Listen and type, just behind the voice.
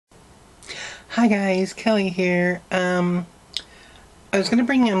Hi guys, Kelly here. I was gonna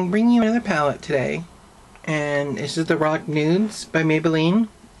bring you another palette today, and this is the Rock Nudes by Maybelline,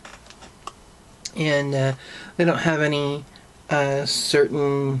 and they don't have any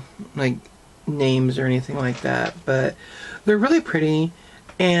certain like names or anything like that, but they're really pretty.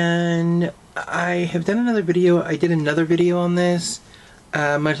 And I have done another video. I did another video on this,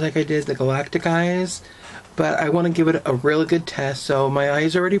 much like I did the Galactic Eyes. But I want to give it a really good test, so my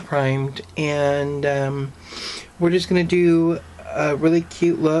eyes are already primed, and we're just going to do a really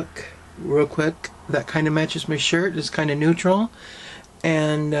cute look real quick that kind of matches my shirt. It's kind of neutral,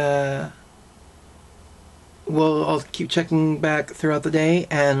 and I'll keep checking back throughout the day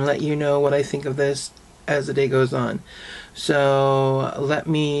and let you know what I think of this as the day goes on. So let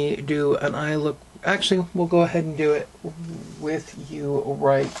me do an eye look. Actually, we'll go ahead and do it with you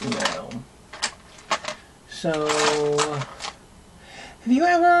right now. So, have you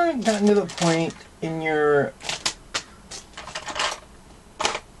ever gotten to the point in your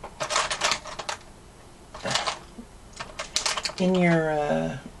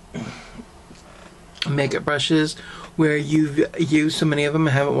makeup brushes where you've used so many of them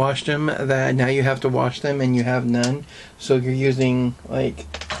and haven't washed them that now you have to wash them and you have none? So you're using like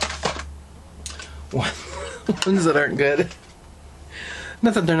ones that aren't good.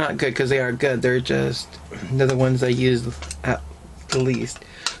 Not that they're not good, because they are good. They're the ones I use at the least.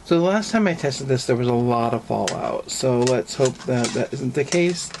 So the last time I tested this, there was a lot of fallout. So let's hope that that isn't the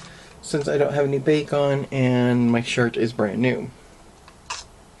case, since I don't have any bake on and my shirt is brand new.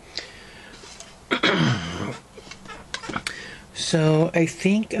 So I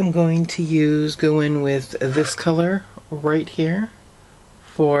think I'm going to go in with this color right here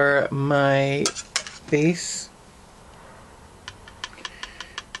for my base.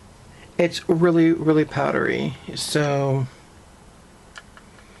 It's really, really powdery, so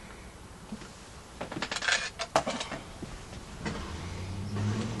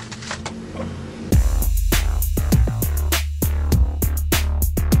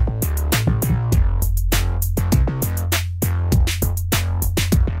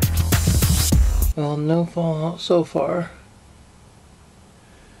well, no fallout so far.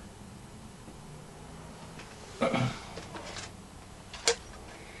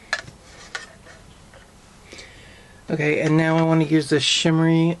 Okay, and now I want to use this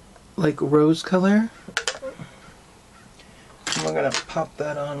shimmery, like, rose color. And we're going to pop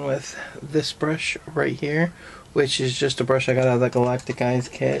that on with this brush right here, which is just a brush I got out of the Galactic Eyes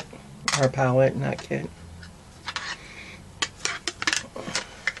kit, or palette, not kit.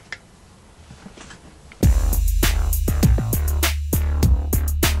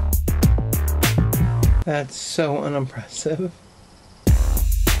 That's so unimpressive.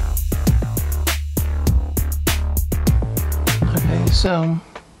 Okay, so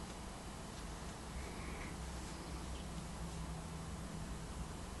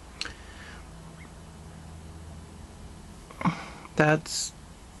that's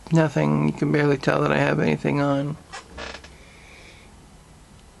nothing. You can barely tell that I have anything on.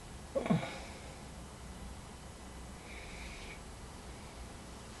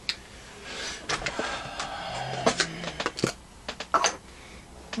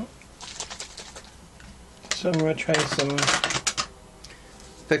 So I'm going to try some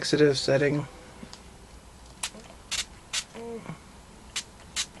fixative setting.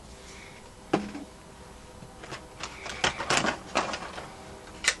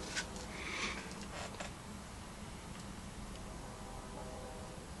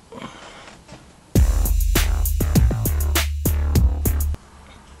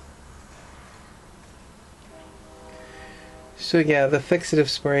 So yeah, the fixative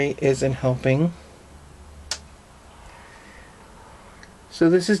spray isn't helping. So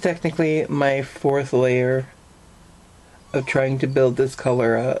this is technically my fourth layer of trying to build this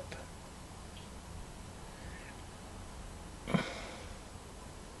color up.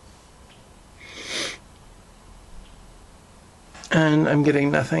 And I'm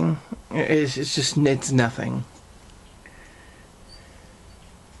getting nothing. It's nothing.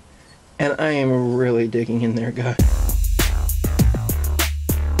 And I am really digging in there, guys.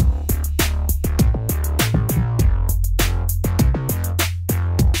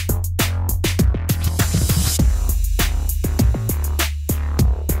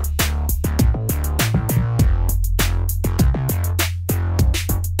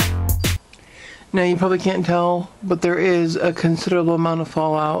 Now you probably can't tell, but there is a considerable amount of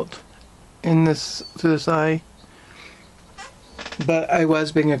fallout in this eye. But I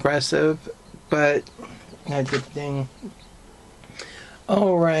was being aggressive, but I did thing.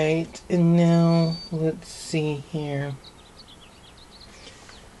 Alright, and now let's see here.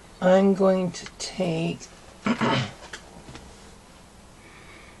 I'm going to take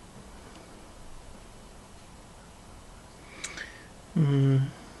you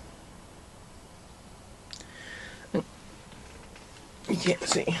can't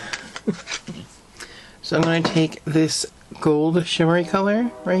see. So I'm going to take this gold shimmery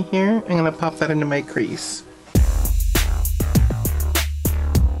color right here. I'm going to pop that into my crease.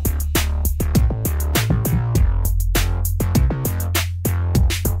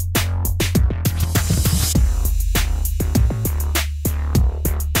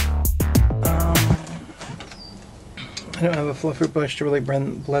 I don't have a fluffer brush to really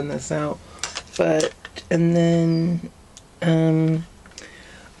blend this out, but, and then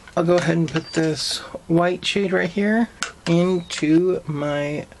I'll go ahead and put this white shade right here into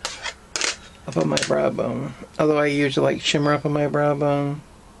my, up on my brow bone. Although I usually like shimmer up on my brow bone.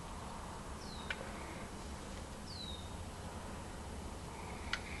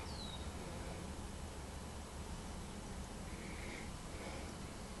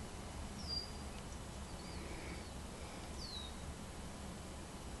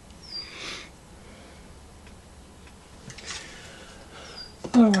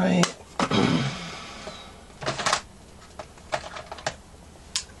 All right.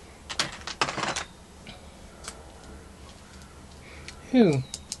 Phew.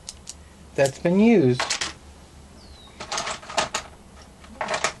 That's been used.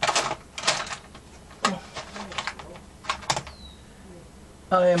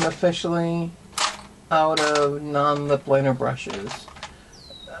 I am officially out of non-lip liner brushes.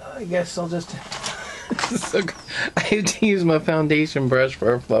 I guess I'll just... So I have to use my foundation brush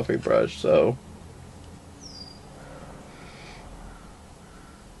for a fluffy brush, so...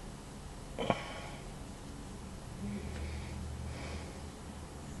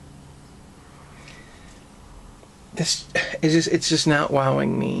 It's just not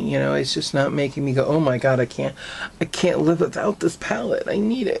wowing me, you know, it's just not making me go, oh my god, I can't live without this palette, I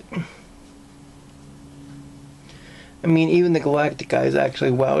need it. I mean, even the Galactic Eyes actually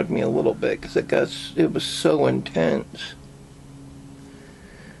wowed me a little bit, because it was so intense.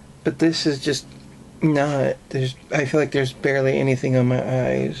 But this is just not, I feel like there's barely anything on my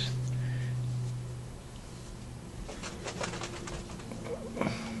eyes.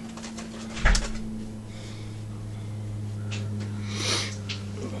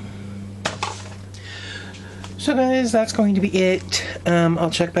 So guys, that's going to be it.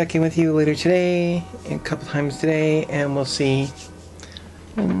 I'll check back in with you later today, a couple times today, and we'll see.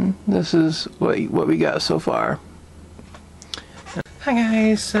 And this is what we got so far. Hi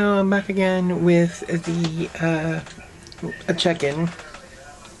guys, so I'm back again with the a check-in.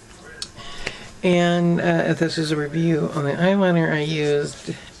 And this is a review on the eyeliner I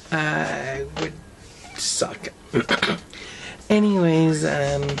used. Would suck. Anyways,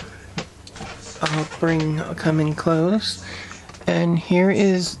 I'll come in close, and here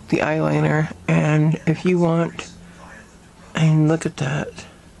is the eyeliner, and if you want, and look at that,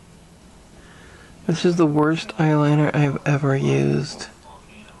 this is the worst eyeliner I've ever used.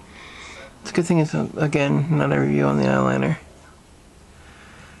 It's a good thing it's, again, not a review on the eyeliner.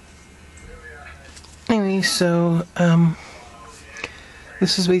 Anyway, so,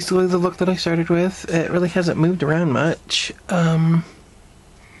 this is basically the look that I started with. It really hasn't moved around much.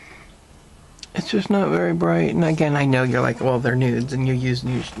 It's just not very bright, and again, I know you're like, well, they're nudes, and you use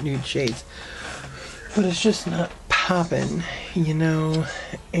nude shades, but it's just not popping, you know,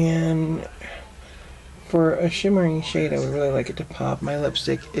 and for a shimmering shade, I would really like it to pop. My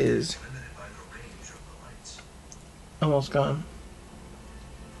lipstick is almost gone.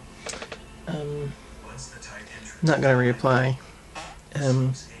 Not gonna reapply,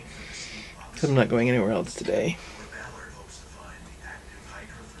 because I'm not going anywhere else today.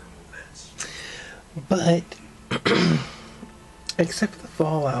 But, except for the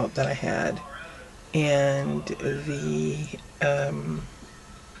fallout that I had, and the,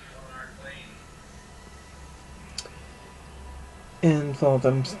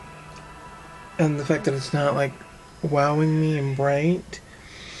 and the fact that it's not, like, wowing me and bright,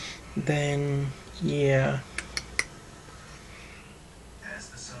 then, yeah.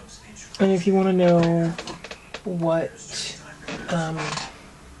 And if you want to know what,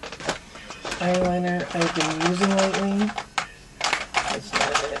 eyeliner I've been using lately, that's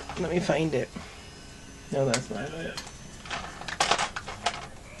not it. Let me find it. No, that's not it.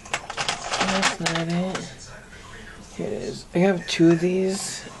 That's not it. Here it is. I have two of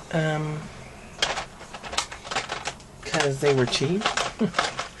these, because they were cheap.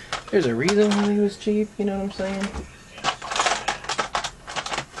 There's a reason why he was cheap, you know what I'm saying?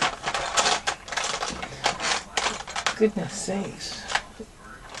 Goodness sakes.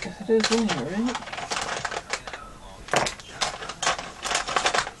 Because it is in here, right?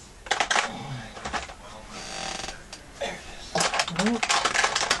 There it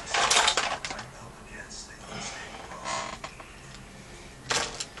is.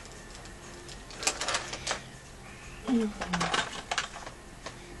 Right.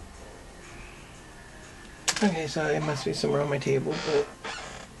 Okay, so it must be somewhere on my table, but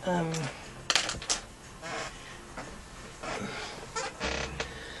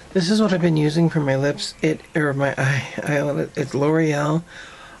this is what I've been using for my lips. Or my eyelid. It's L'Oreal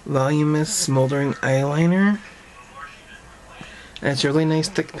Voluminous Smoldering Eyeliner. And it's a really nice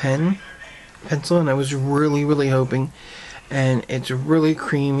thick pencil, and I was really hoping. And it's really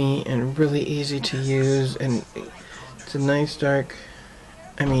creamy and really easy to use, and it's a nice dark.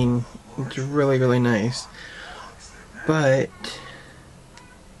 I mean, it's really nice. But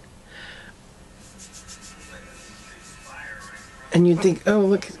and you'd think, oh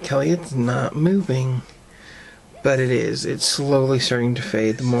look, Kelly, it's not moving. But it is. It's slowly starting to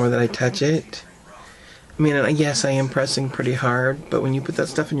fade the more that I touch it. I mean, yes, I am pressing pretty hard, but when you put that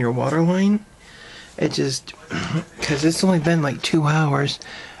stuff in your waterline, it just, because it's only been like 2 hours,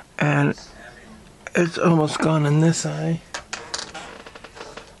 and it's almost gone in this eye.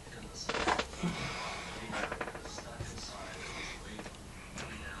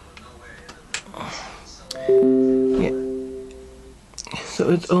 Yeah.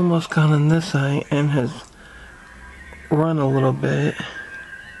 So it's almost gone in this eye and has run a little bit.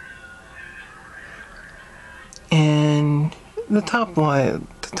 And the top waterline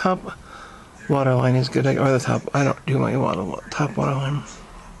is good, or the top, I don't do my top waterline.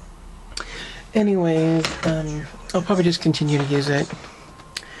 Anyways, I'll probably just continue to use it.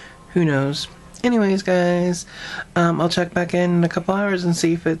 Who knows? Anyways, guys, I'll check back in a couple hours and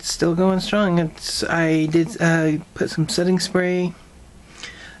see if it's still going strong. I did put some setting spray.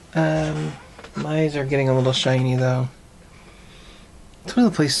 My eyes are getting a little shiny though. It's one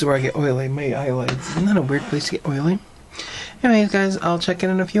of the places where I get oily, my eyelids. Isn't that a weird place to get oily? Anyways, guys, I'll check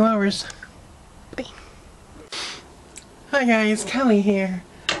in a few hours. Bye. Hi guys, Kelly here.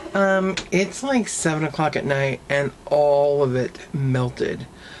 It's like 7 o'clock at night and all of it melted.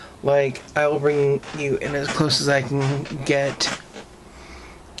 Like, I will bring you in as close as I can get.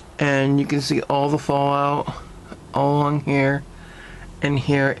 And you can see all the fallout all along here and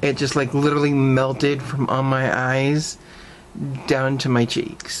here. It just like literally melted from on my eyes down to my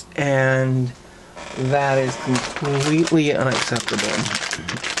cheeks. And that is completely unacceptable.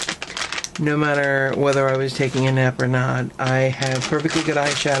 No matter whether I was taking a nap or not, I have perfectly good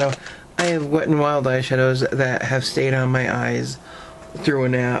eyeshadow. I have Wet n Wild eyeshadows that have stayed on my eyes through a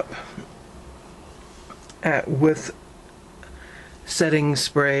nap with setting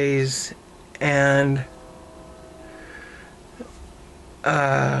sprays and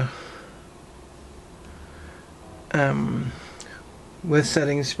with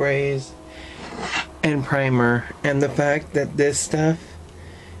setting sprays and primer. And the fact that this stuff,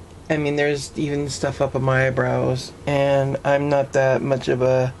 I mean, there's even stuff up on my eyebrows, and I'm not that much of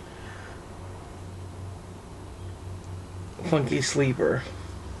a funky sleeper.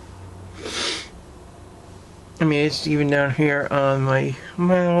 I mean, it's even down here on my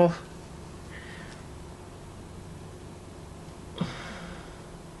mouth.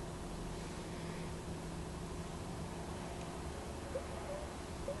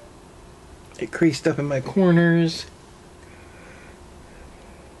 It creased up in my corners.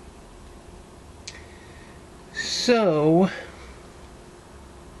 So,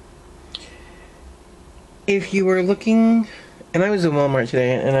 if you were looking, and I was in Walmart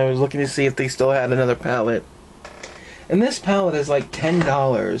today, and I was looking to see if they still had another palette. And this palette is like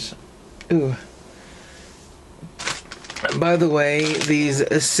 $10. Ooh. By the way,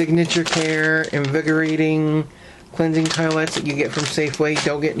 these Signature Care Invigorating Cleansing Towelettes that you get from Safeway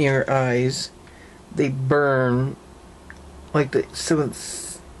don't get near your eyes. They burn like the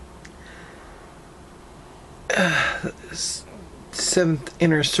seventh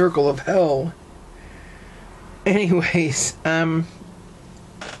inner circle of hell. Anyways,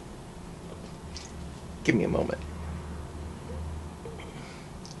 give me a moment.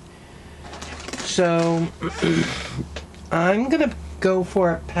 So, I'm gonna go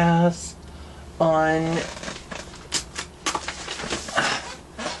for a pass on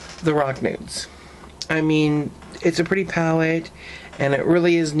the Rock Nudes. I mean, it's a pretty palette, and it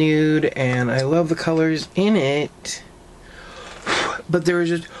really is nude, and I love the colors in it, but there is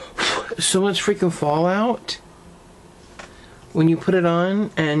just so much freaking fallout when you put it on,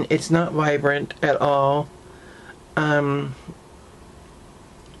 and it's not vibrant at all, and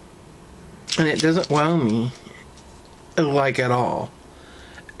it doesn't wow me, like, at all.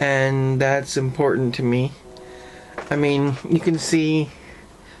 and that's important to me. I mean, you can see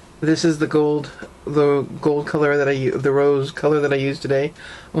this is the gold color that the rose color that I used today.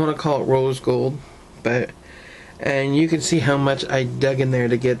 I want to call it rose gold, and you can see how much I dug in there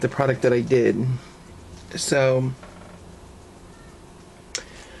to get the product that I did. So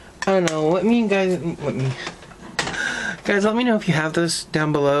I don't know. Let me know if you have this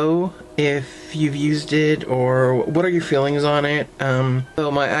down below, if you've used it, or what are your feelings on it.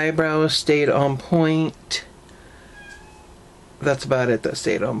 So my eyebrows stayed on point. That's about it that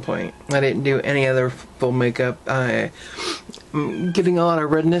stayed on point. I didn't do any other full makeup. I'm getting a lot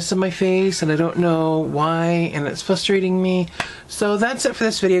of redness in my face, and I don't know why, and it's frustrating me. So that's it for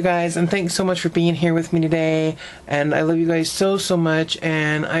this video, guys, and thanks so much for being here with me today, and I love you guys so much,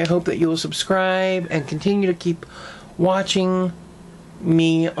 and I hope that you will subscribe and continue to keep watching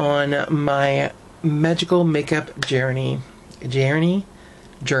me on my magical makeup journey.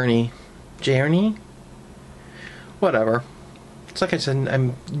 Whatever. It's like I said,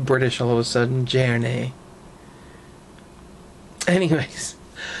 I'm British all of a sudden. Journey. Anyways,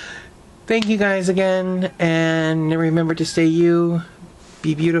 thank you guys again, and remember to stay you,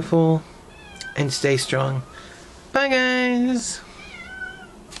 be beautiful, and stay strong. Bye, guys.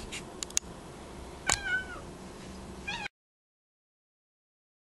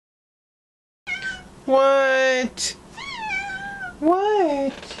 What?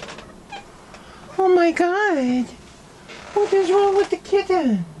 What? Oh my God. What is wrong with the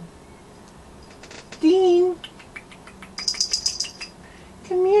kitten? Dean?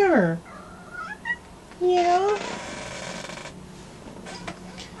 Come here. Yeah?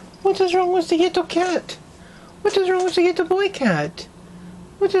 What is wrong with the little cat? What is wrong with the little boy cat?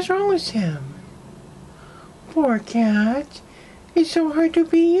 What is wrong with him? Poor cat. It's so hard to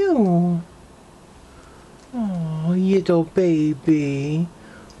be you. Oh, little baby.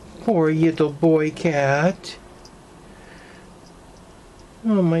 Poor little boy cat.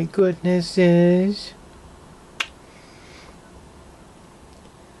 Oh my goodnesses.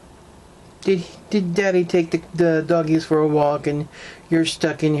 Did Daddy take the doggies for a walk and you're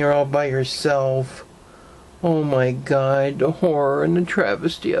stuck in here all by yourself? Oh my God, the horror and the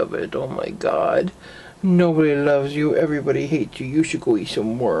travesty of it. Oh my God. Nobody loves you, everybody hates you. You should go eat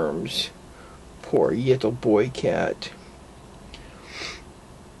some worms. Poor little boy cat.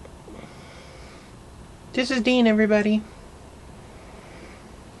 This is Dean, everybody.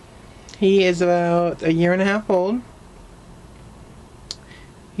 He is about 1.5 years old.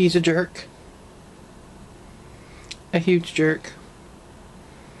 He's a jerk. A huge jerk.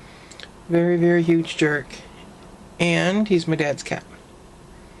 Very, very huge jerk. And he's my dad's cat.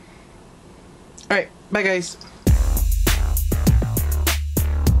 Alright, bye guys.